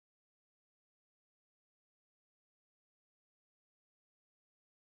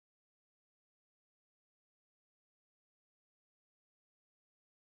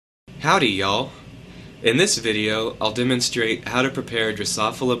Howdy, y'all! In this video, I'll demonstrate how to prepare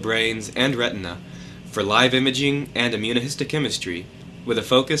Drosophila brains and retina for live imaging and immunohistochemistry with a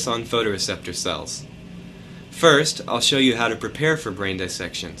focus on photoreceptor cells. First, I'll show you how to prepare for brain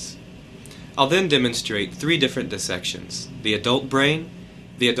dissections. I'll then demonstrate 3 different dissections: the adult brain,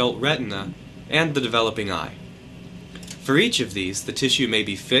 the adult retina, and the developing eye. For each of these, the tissue may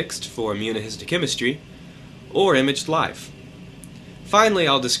be fixed for immunohistochemistry or imaged live. Finally,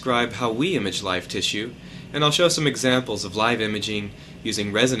 I'll describe how we image live tissue, and I'll show some examples of live imaging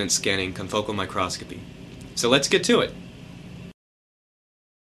using resonance scanning confocal microscopy. So let's get to it!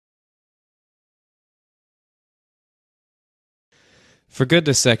 For good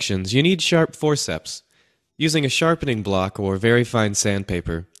dissections, you need sharp forceps. Using a sharpening block or very fine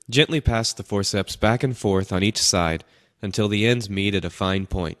sandpaper, gently pass the forceps back and forth on each side until the ends meet at a fine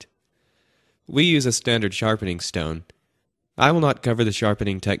point. We use a standard sharpening stone. I will not cover the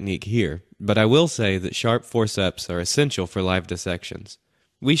sharpening technique here, but I will say that sharp forceps are essential for live dissections.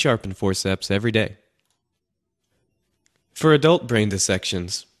 We sharpen forceps every day. For adult brain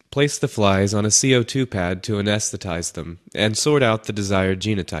dissections, place the flies on a CO2 pad to anesthetize them and sort out the desired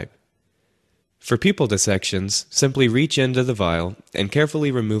genotype. For pupil dissections, simply reach into the vial and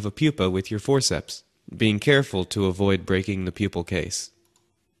carefully remove a pupa with your forceps, being careful to avoid breaking the pupil case.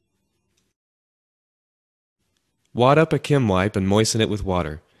 Wad up a chem wipe and moisten it with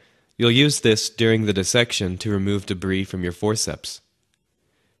water. You'll use this during the dissection to remove debris from your forceps.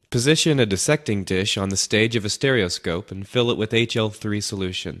 Position a dissecting dish on the stage of a stereoscope and fill it with HL3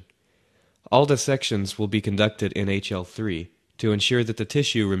 solution. All dissections will be conducted in HL3 to ensure that the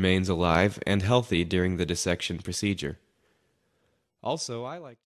tissue remains alive and healthy during the dissection procedure. Also, I like